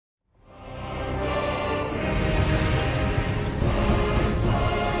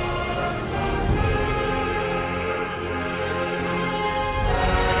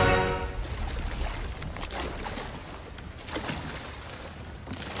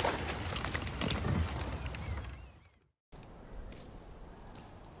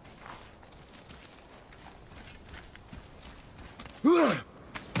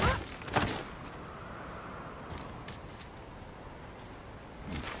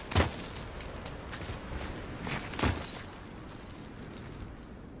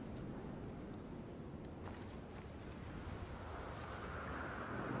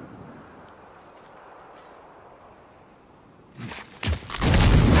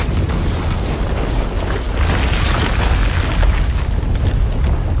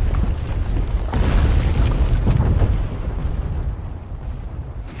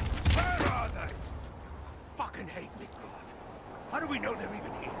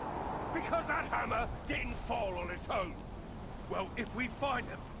because that hammer didn't fall on its own. Well, if we find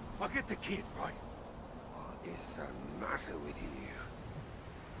him, I'll get the kid, right? What is the matter with you?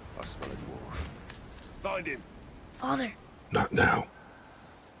 I smell a dwarf. Find him. Father. Not now.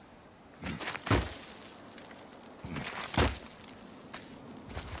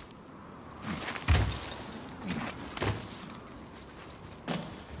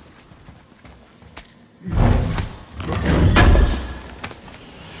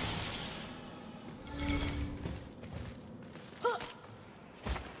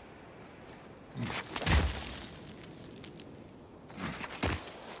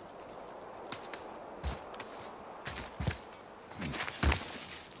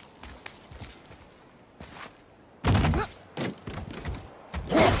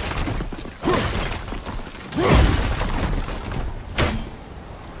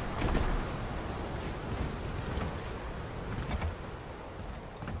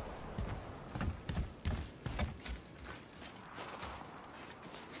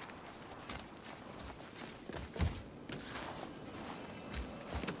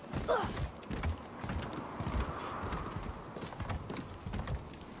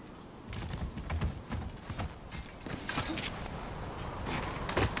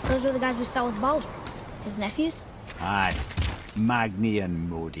 Those were the guys we saw with Baldur. His nephews? Aye. Magni and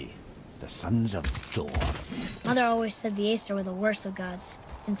Modi. The sons of Thor. Mother always said the Aesir were the worst of gods,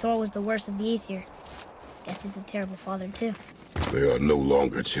 and Thor was the worst of the Aesir. Guess he's a terrible father, too. They are no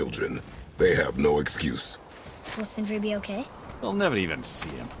longer children. They have no excuse. Will Sindri be okay? They'll never even see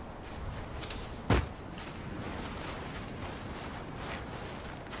him.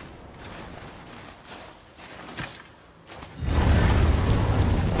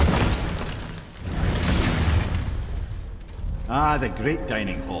 Ah, the great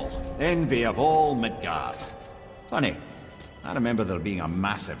dining hall. Envy of all Midgard. Funny, I remember there being a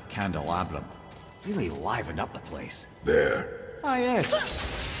massive candelabrum. Really livened up the place. There. Ah, yes.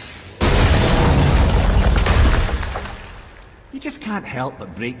 You just can't help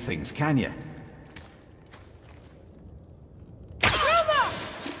but break things, can you?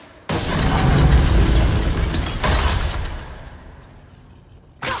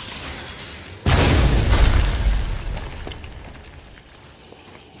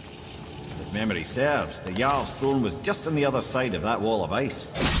 If memory serves, the Jarl's throne was just on the other side of that wall of ice.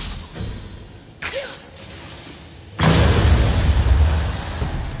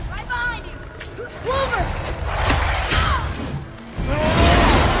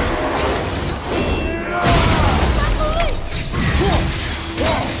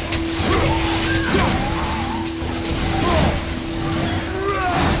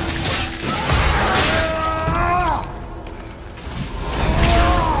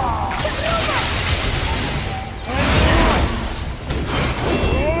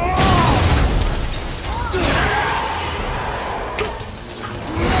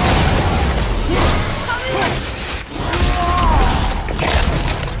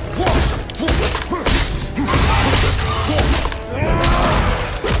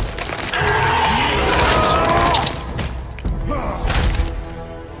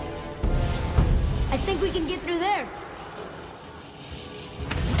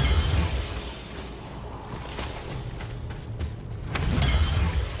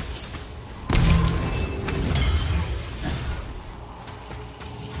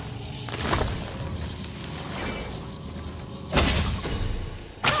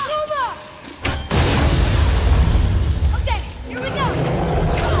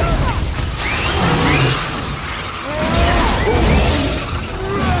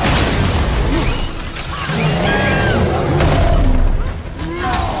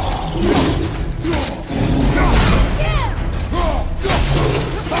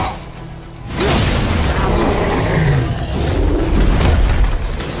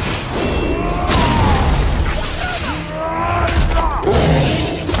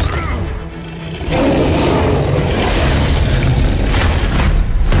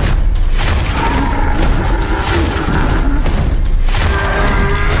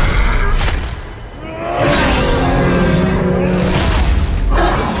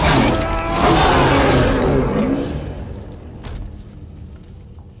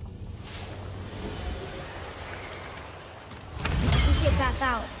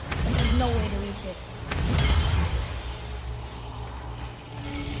 Out, but there's no way to reach it.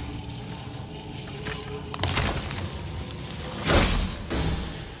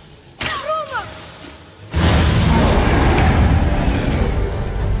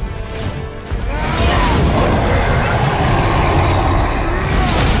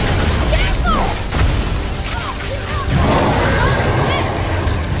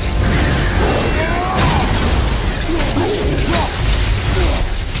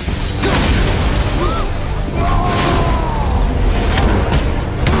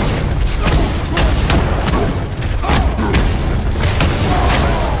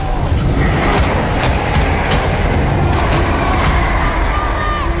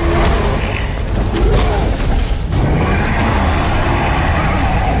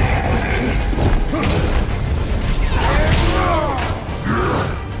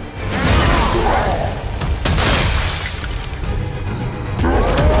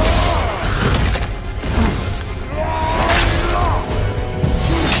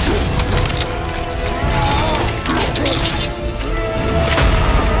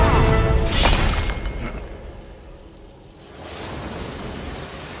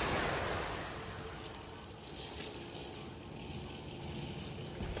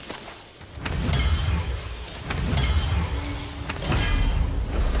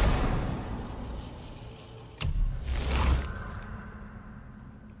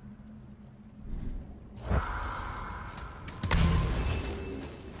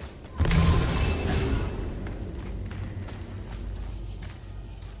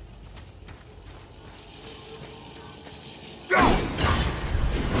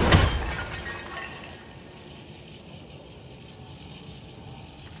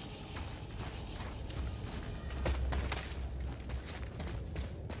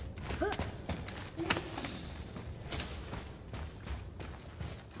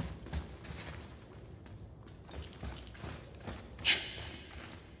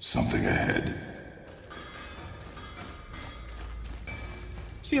 Something ahead.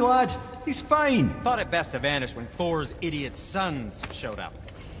 See, lad, he's fine. Thought it best to vanish when Thor's idiot sons showed up.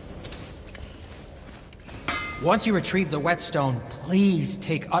 Once you retrieve the whetstone, please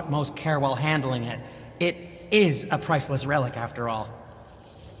take utmost care while handling it. It is a priceless relic, after all.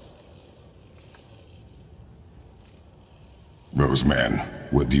 Roseman,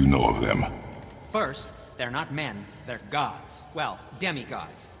 what do you know of them? First, they're not men, they're gods. Well,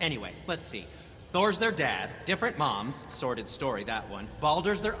 demigods. Anyway, let's see. Thor's their dad, different moms, sordid story that one.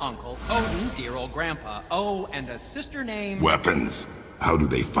 Baldur's their uncle, Odin, dear old grandpa. Oh, and a sister named... Weapons. How do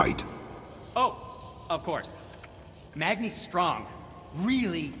they fight? Oh, of course. Magni's strong.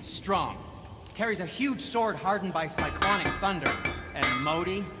 Really strong. Carries a huge sword hardened by cyclonic thunder. And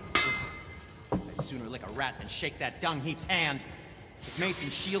Modi? Ugh. I'd sooner lick a rat than shake that dung heap's hand. His mace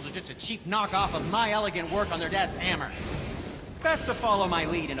and shields are just a cheap knockoff of my elegant work on their dad's hammer. Best to follow my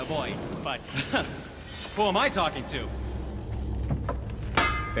lead and avoid, but who am I talking to?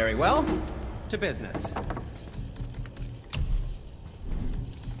 Very well, to business.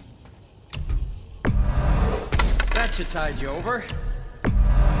 That should tide you over.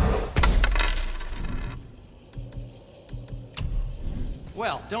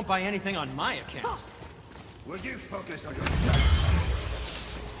 Well, don't buy anything on my account. Would you focus on your...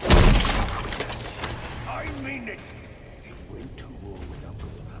 I mean it! He went to war with Uncle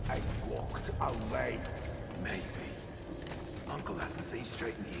and walked away. Maybe. Uncle hasn't seen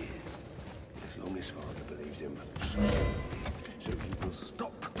straight in years. As long as Father believes him. So he will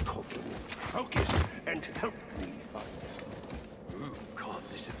stop talking, focus, and help me fight.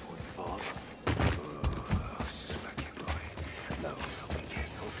 Can't disappoint Father. Oh, smack you, boy. No, we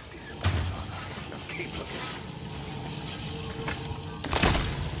cannot disappoint Father. Now keep looking.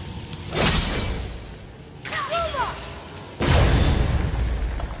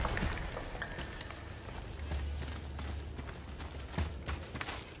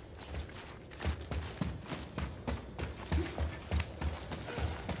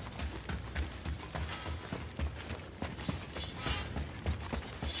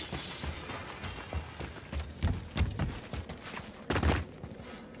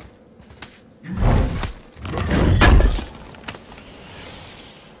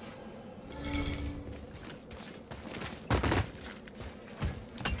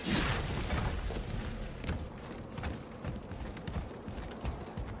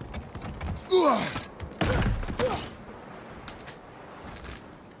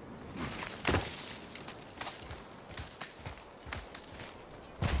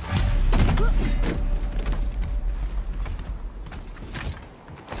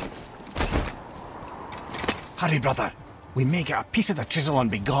 Hurry, brother. We may get a piece of the chisel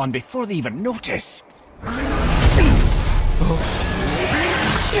and be gone before they even notice.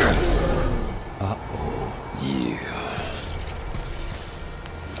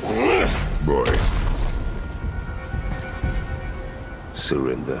 Boy.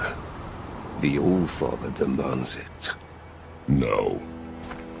 Surrender. The All-Father demands it. No.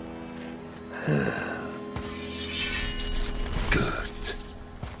 Good.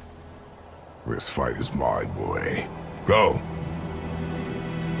 This fight is mine, boy. Go.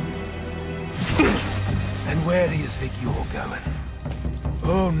 And where do you think you're going?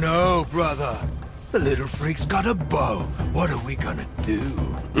 Oh no, brother. The little freak's got a bow. What are we gonna do?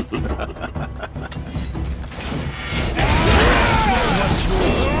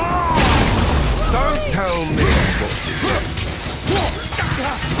 Don't tell me what to do.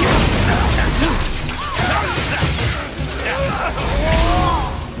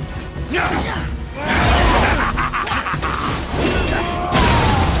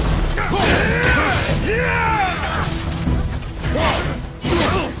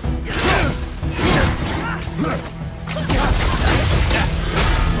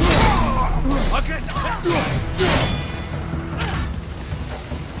 I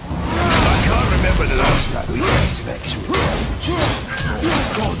can't remember the last time we faced an actual challenge.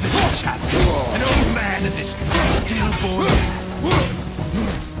 God, this is a chap. An old man and this stillborn lad.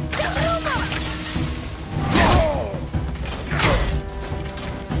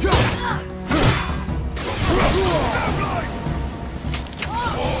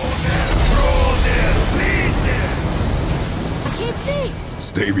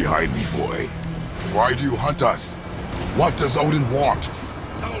 Stay behind me, boy. Why do you hunt us? What does Odin want?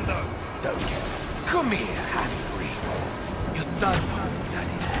 Oh no, don't care. Come here, half-breed. You're done holding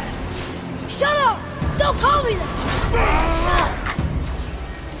Daddy's hand. Shut up! Don't call me that!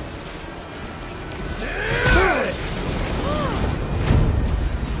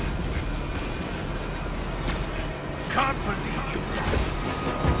 Can't believe you've done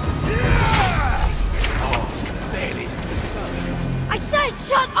this.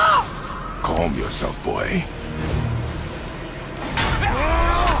 Shut up! Calm yourself, boy.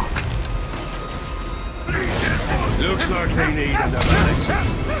 Looks like they need another lesson.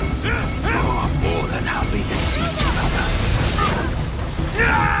 You're more than happy to teach, brother.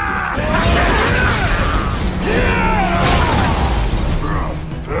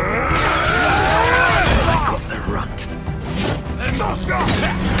 I got the runt.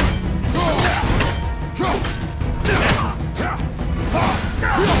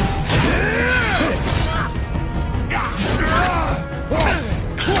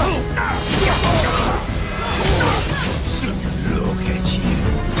 Look at you,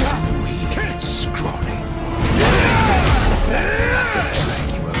 weak and scrawny.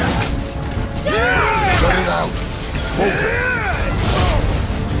 Cut it out. Focus.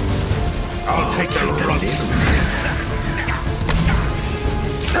 I'll take the runt.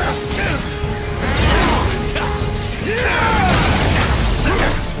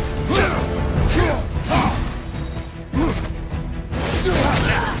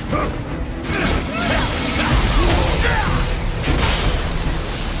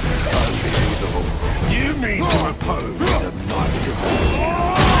 You mean to oppose the might of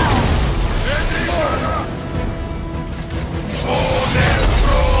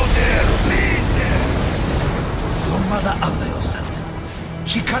Your mother under or something.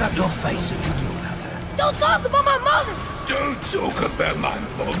 She cut up your face and took you out her. Don't talk about my mother! Don't talk about my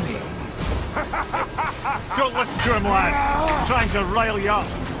mommy. Don't listen to him, lad. He's trying to rile you up.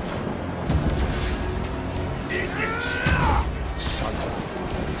 Son of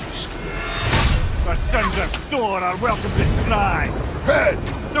The sons of Thor are welcome to try. Head!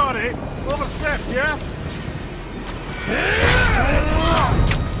 Sorry, overstepped, yeah?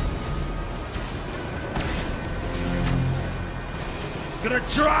 Gonna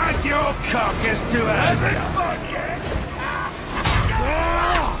drag your carcass to us.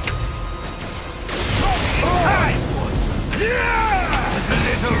 There's a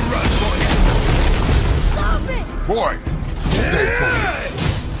little run for you. Stop it! Boy, stay focused.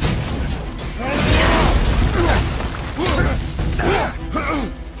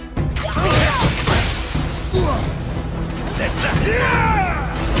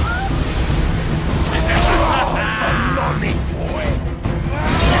 Mommy boy.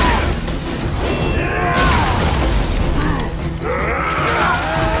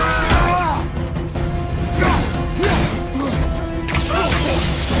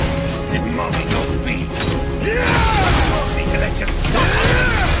 Didn't mommy your feet? Need to let you stop.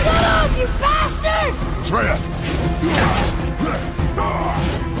 Shut up, you bastard! Treya!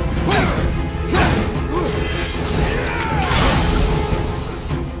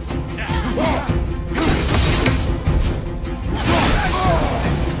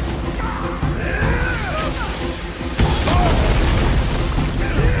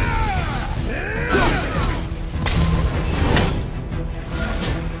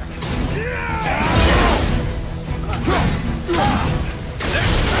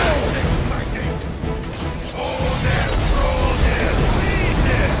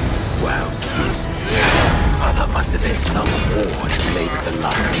 Must have been some war to make the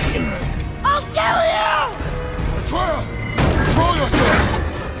last timbers. I'll kill you! Treya! Control yourself!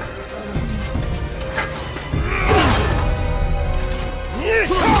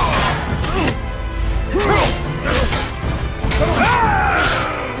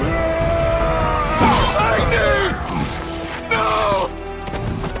 No!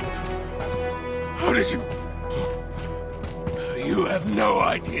 How did you... You have no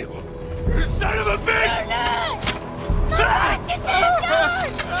idea. You son of a bitch! No! Get these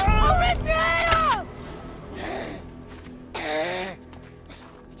guys! I'll rip your head off!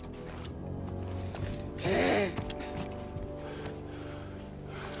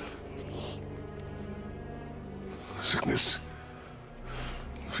 Sickness.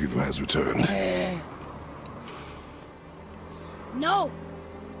 Fever has returned. No!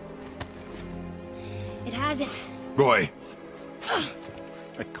 It hasn't. Boy,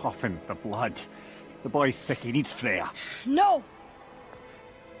 The coffin, the blood. The boy's sick, he needs Freya. No!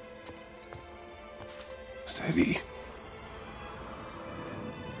 steady.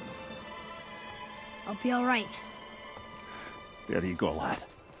 I'll be alright. There you go, lad.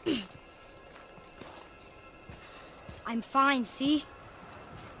 I'm fine, see?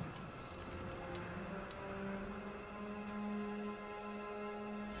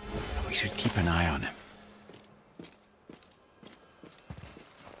 We should keep an eye on him.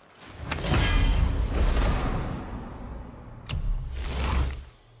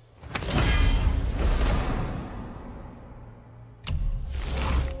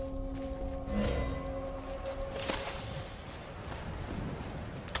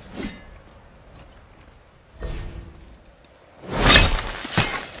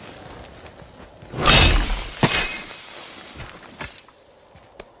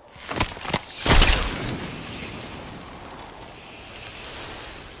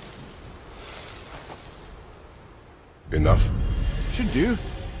 Enough? Should do.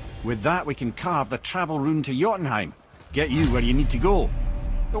 With that, we can carve the travel rune to Jotunheim. Get you where you need to go.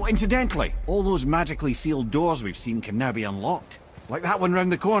 Oh, incidentally, all those magically sealed doors we've seen can now be unlocked. Like that one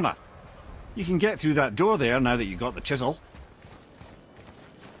round the corner. You can get through that door there now that you've got the chisel.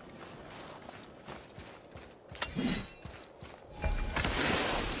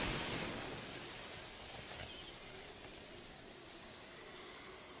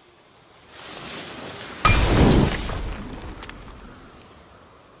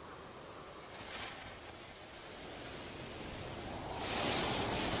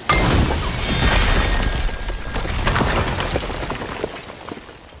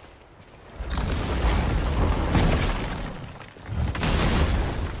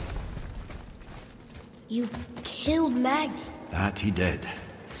 You killed Magni. That he did.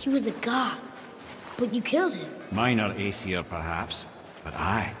 He was a god. But you killed him. Minor Aesir, perhaps. But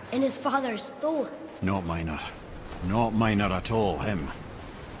I. And his father is Thor. Not minor. Not minor at all, him.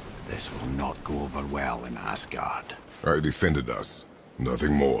 This will not go over well in Asgard. I defended us.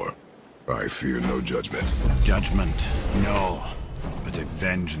 Nothing more. I fear no judgment. Judgment, no. But if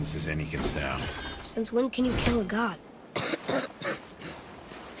vengeance is any concern. Since when can you kill a god?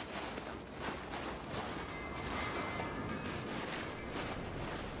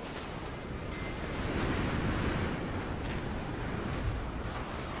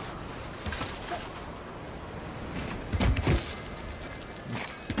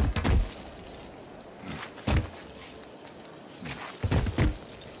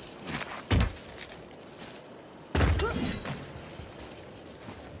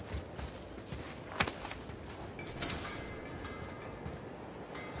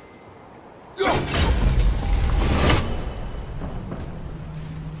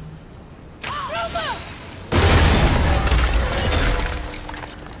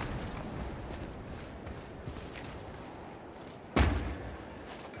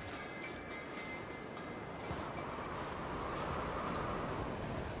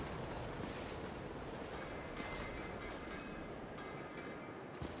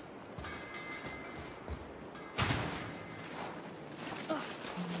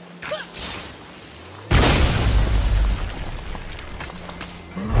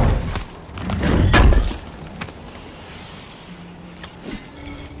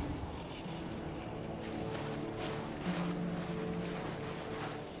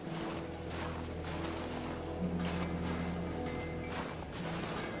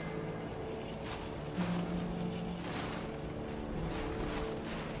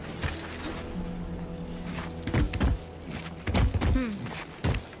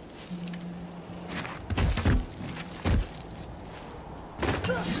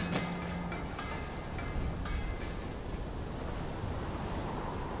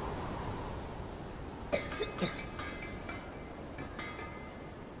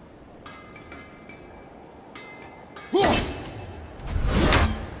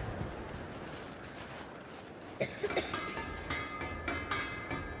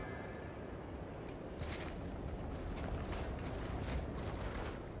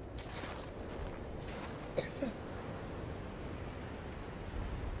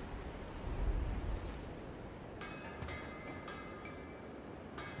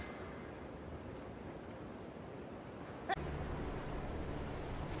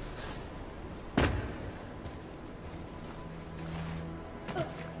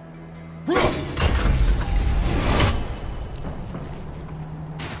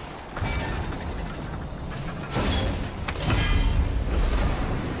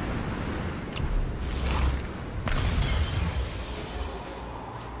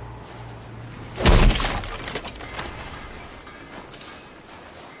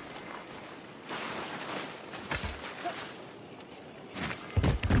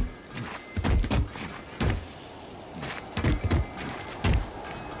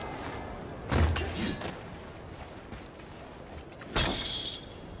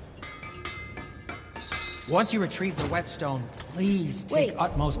 Once you retrieve the whetstone, please take Wait,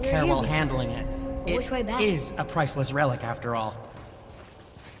 utmost we're care here while before. handling it. Which way back? It is a priceless relic, after all.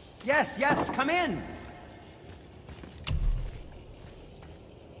 Yes, yes, come in!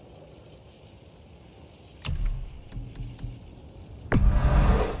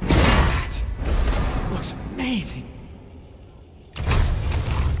 That looks amazing!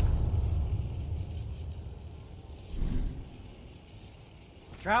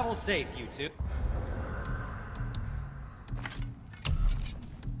 Travel safe, you two.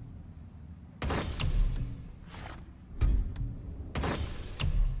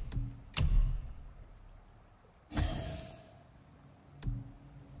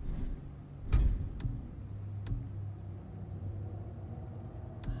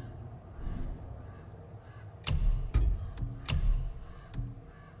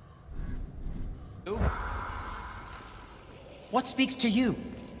 What speaks to you?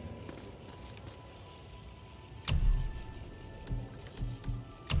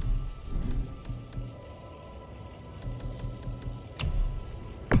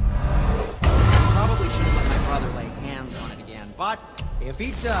 Probably shouldn't let my brother lay hands on it again, but if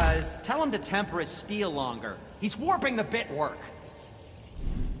he does, tell him to temper his steel longer. He's warping the bit work.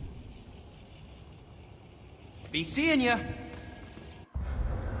 Be seeing ya.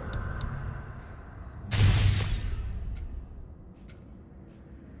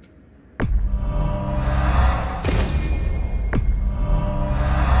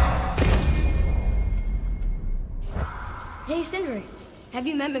 Hey, Sindri. Have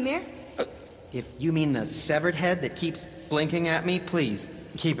you met Mimir? If you mean the severed head that keeps blinking at me, please,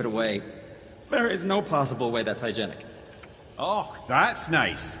 keep it away. There is no possible way that's hygienic. Oh, that's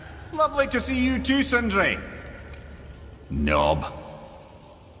nice. Lovely to see you too, Sindri. Knob.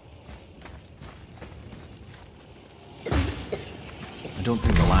 I don't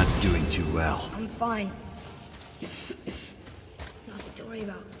think the lad's doing too well. I'm fine. Nothing to worry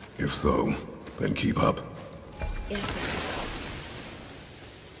about. If so, then keep up. Yes.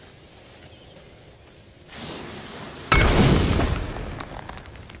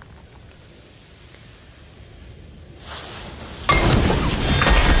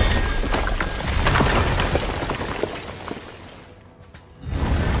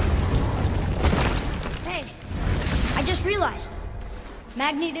 Hey, I just realized.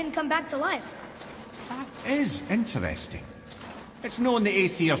 Magni didn't come back to life. That is interesting. It's known the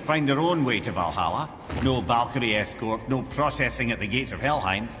Aesir find their own way to Valhalla. No Valkyrie escort, no processing at the gates of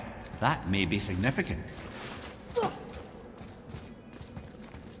Helheim. That may be significant.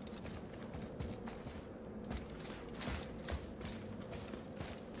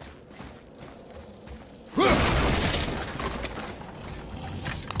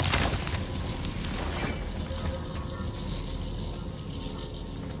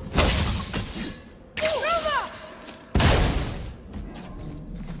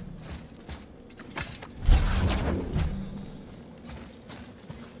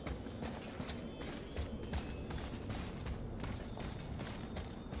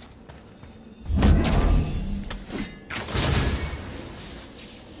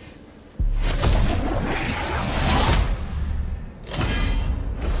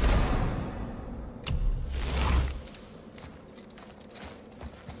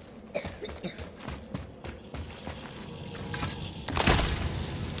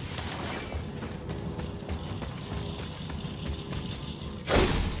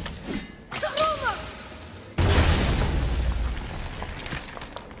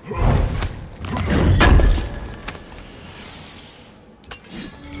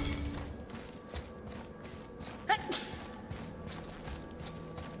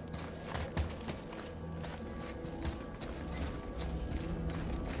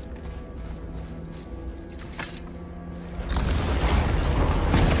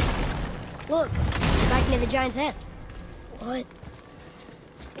 Look, back near the giant's hand. What?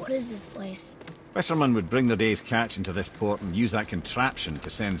 What is this place? Fishermen would bring their day's catch into this port and use that contraption to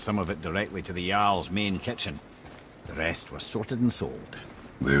send some of it directly to the Jarl's main kitchen. The rest was sorted and sold.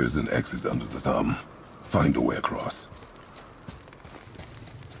 There is an exit under the thumb. Find a way across.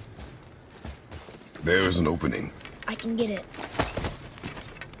 There is an opening. I can get it.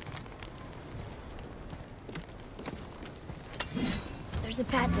 There's a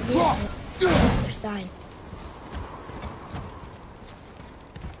path to the exit. Other side.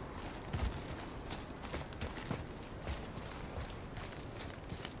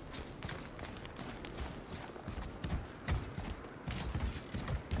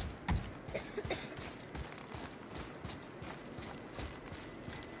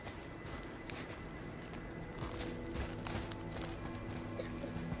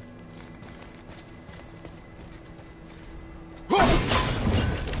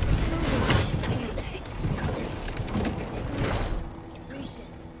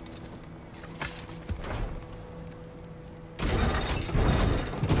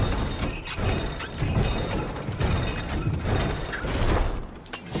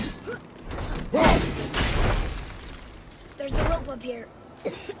 There's a rope up here.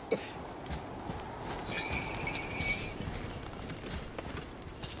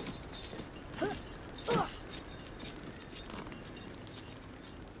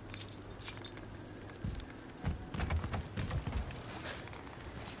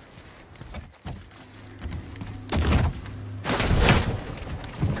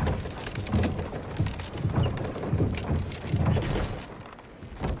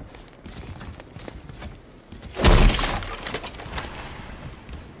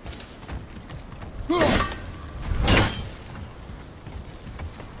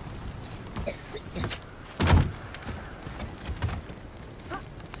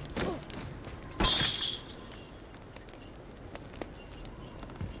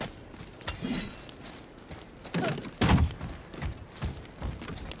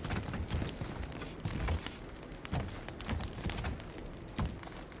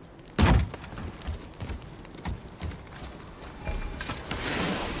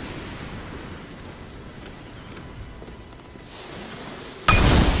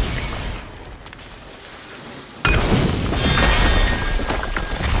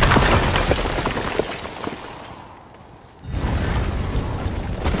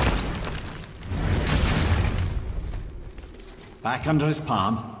 Back under his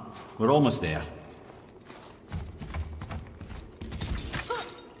palm. We're almost there.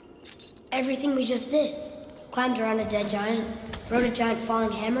 Everything we just did. Climbed around a dead giant, rode a giant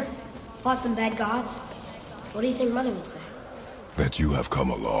falling hammer, fought some bad gods. What do you think Mother would say? Bet you have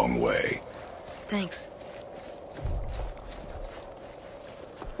come a long way. Thanks.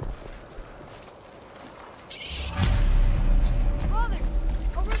 Father!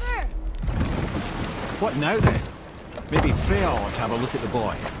 Over there! What now then? Maybe Freya ought to have a look at the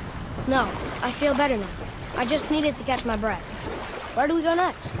boy. No, I feel better now. I just needed to catch my breath. Where do we go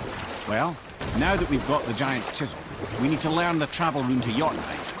next? Well, now that we've got the giant's chisel, we need to learn the travel rune to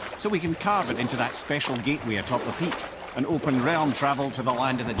Jotunheim, so we can carve it into that special gateway atop the peak, and open realm travel to the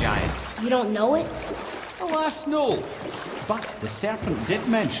land of the giants. You don't know it? Alas, no. But the serpent did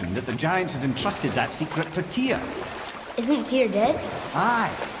mention that the giants had entrusted that secret to Tyr. Isn't Tyr dead? Aye,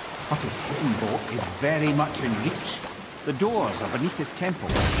 but his hidden vault is very much in reach. The doors are beneath his temple,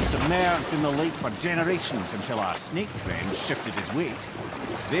 submerged in the lake for generations until our snake friend shifted his weight.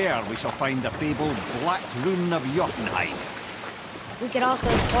 There we shall find the fabled Black Rune of Jotunheim. We could also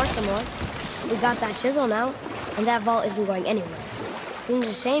explore some more. We got that chisel now, and that vault isn't going anywhere. Seems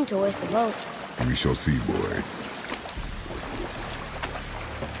a shame to waste the boat. We shall see, boy.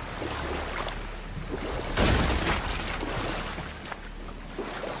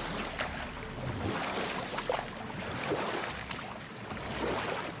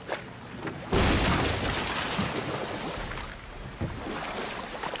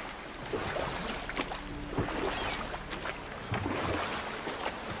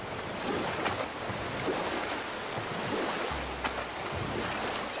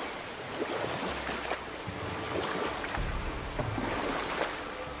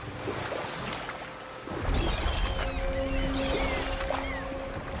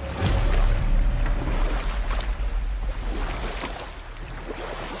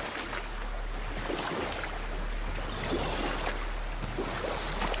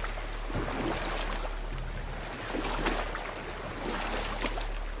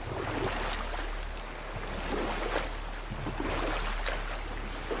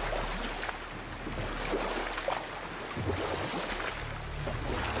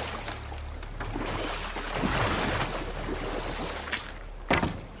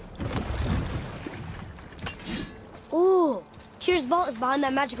 Tyr's vault is behind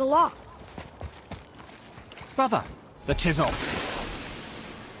that magical lock. Brother, the chisel.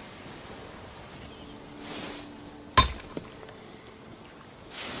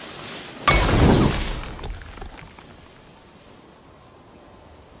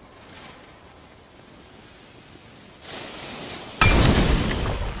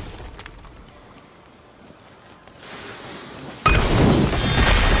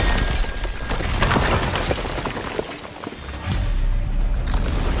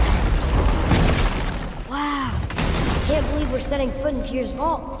 Setting foot in Tyr's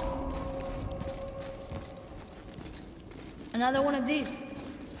vault. Another one of these.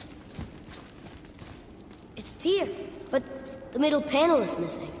 It's Tyr, but the middle panel is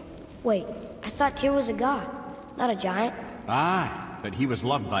missing. Wait, I thought Tyr was a god, not a giant. Aye, but he was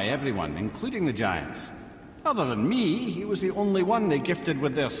loved by everyone, including the giants. Other than me, he was the only one they gifted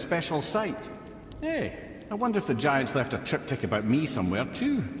with their special sight. Hey, I wonder if the giants left a triptych about me somewhere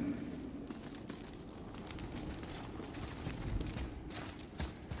too.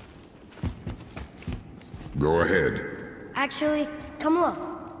 Go ahead. Actually, come look.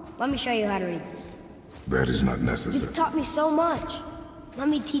 Let me show you how to read this. That is not necessary. You've taught me so much. Let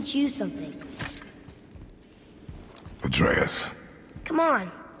me teach you something. Atreus. Come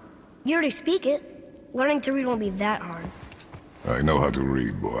on. You already speak it. Learning to read won't be that hard. I know how to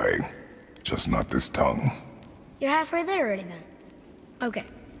read, boy. Just not this tongue. You're halfway there already then. Okay,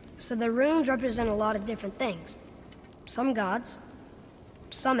 so the runes represent a lot of different things. Some gods,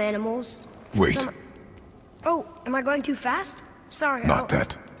 some animals. Wait. Some... Oh, am I going too fast? Sorry. Not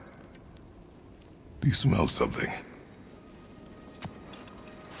that. Do you smell something?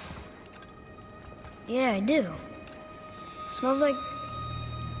 Yeah, I do. Smells like...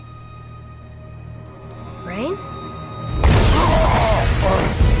 rain?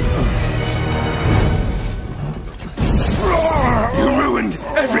 You ruined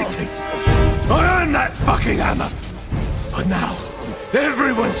everything! I earned that fucking hammer! But now,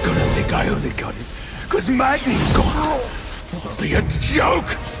 everyone's gonna think I only got it because Magni's gone. It'll be a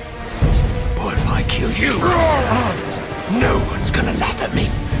joke! Boy, if I kill you, no one's gonna laugh at me.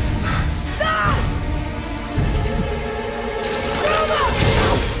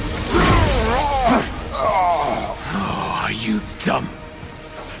 Oh, are you dumb?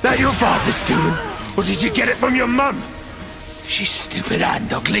 That your father's doing? Or did you get it from your mum? She's stupid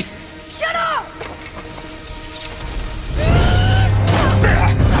and ugly. Shut up!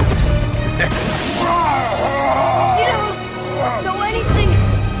 You don't know anything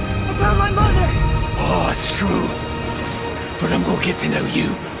about my mother. Oh, it's true. But I'm gonna get to know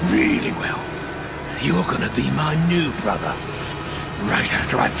you really well. You're gonna be my new brother. Right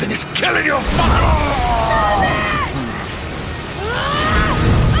after I finish killing your father!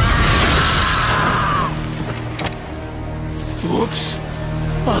 Whoops.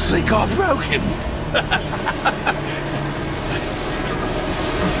 I think I broke him.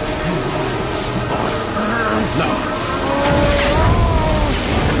 No.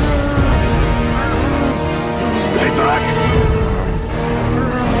 Stay back.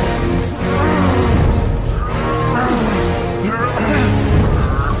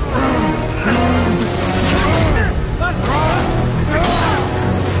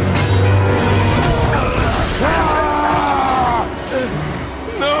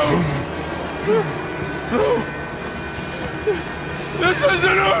 This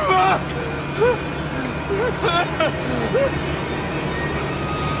isn't over!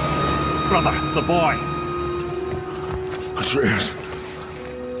 Brother, the boy. Atreus.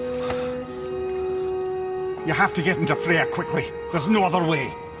 You have to get him to Freya quickly. There's no other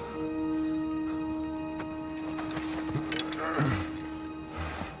way.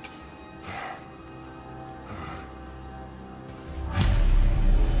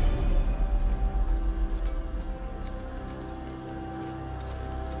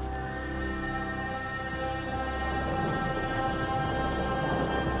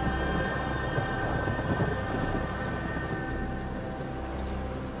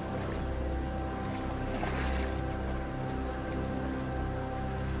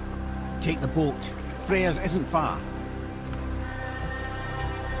 Take the boat. Freya's isn't far.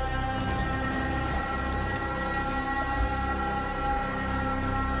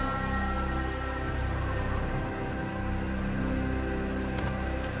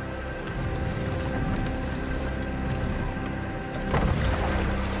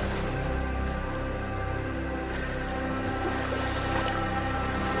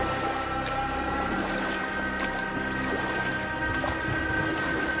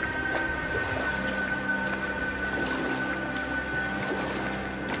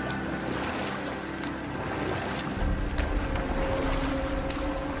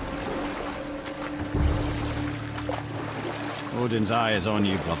 Odin's eye is on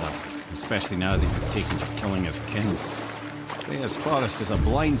you, brother. Especially now that you've taken to killing his king. Freya's forest is a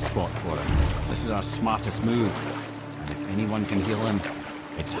blind spot for him. This is our smartest move. And if anyone can heal him,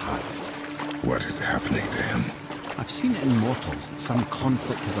 it's her. What is happening to him? I've seen it in mortals that some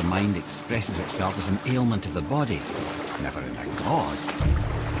conflict of the mind expresses itself as an ailment of the body. Never in a god.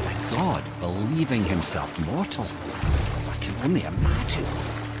 But a god believing himself mortal. I can only imagine.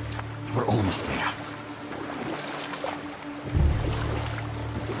 We're almost there.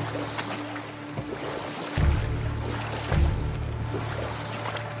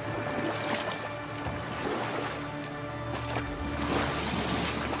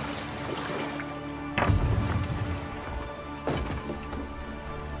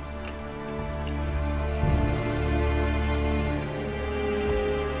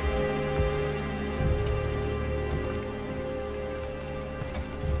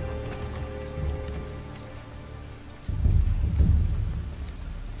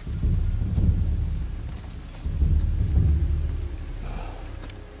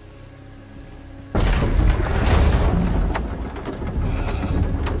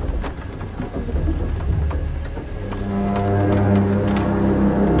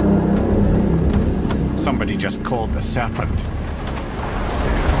 Somebody just called the serpent.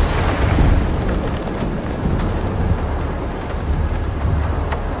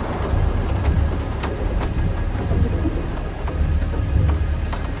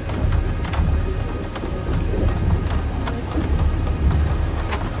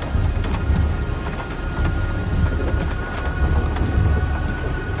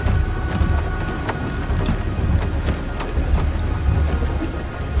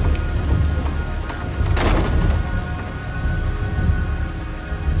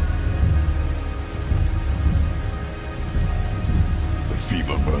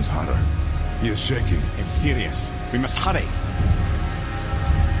 He is shaking. It's serious. We must hurry.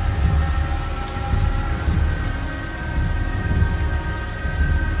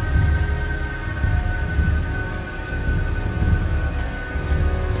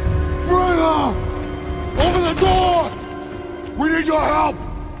 Freya! Open the door! We need your help!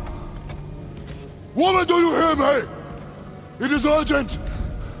 Woman, do you hear me? It is urgent!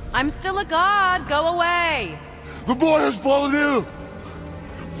 I'm still a god. Go away. The boy has fallen ill!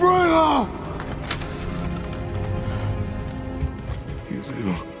 Freya! He is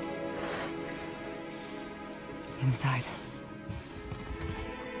ill. Inside.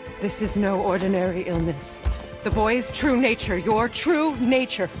 This is no ordinary illness. The boy's true nature, your true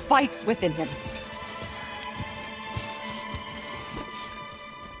nature, fights within him.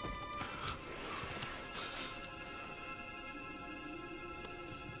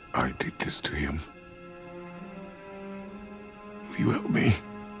 I did this to him. Will you help me?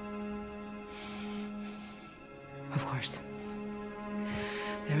 Of course.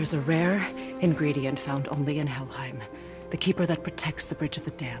 There is a rare ingredient found only in Helheim. The keeper that protects the Bridge of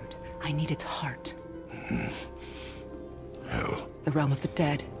the Damned. I need its heart. Hell. The realm of the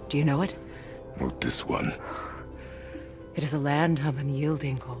dead. Do you know it? Not this one. It is a land of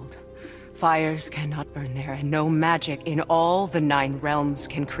unyielding cold. Fires cannot burn there, and no magic in all the 9 realms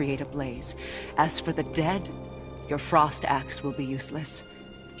can create a blaze. As for the dead, your frost axe will be useless.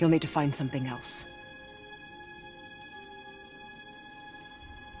 You'll need to find something else.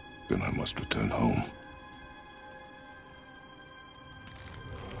 Then I must return home.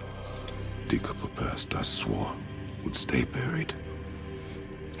 Dig up a past I swore would stay buried.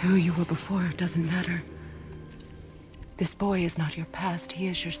 Who you were before doesn't matter. This boy is not your past, he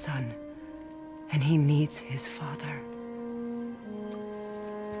is your son. And he needs his father.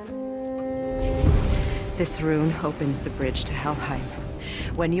 This rune opens the bridge to Helheim.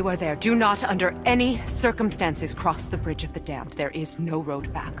 When you are there, do not under any circumstances cross the Bridge of the Damned. There is no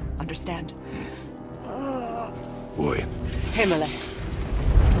road back. Understand? Boy. Himalay.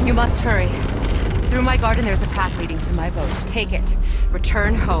 You must hurry. Through my garden there's a path leading to my boat. Take it.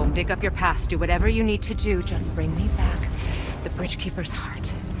 Return home. Dig up your past. Do whatever you need to do. Just bring me back the Bridgekeeper's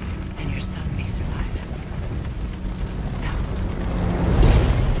heart. And your son may survive. Now.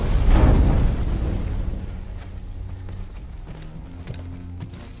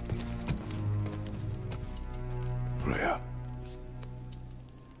 Freya.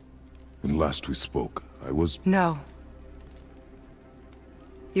 When last we spoke, I was... No.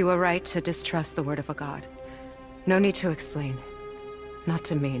 You were right to distrust the word of a god. No need to explain. Not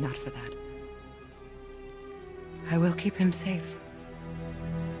to me, not for that. I will keep him safe.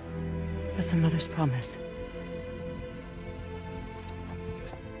 That's a mother's promise.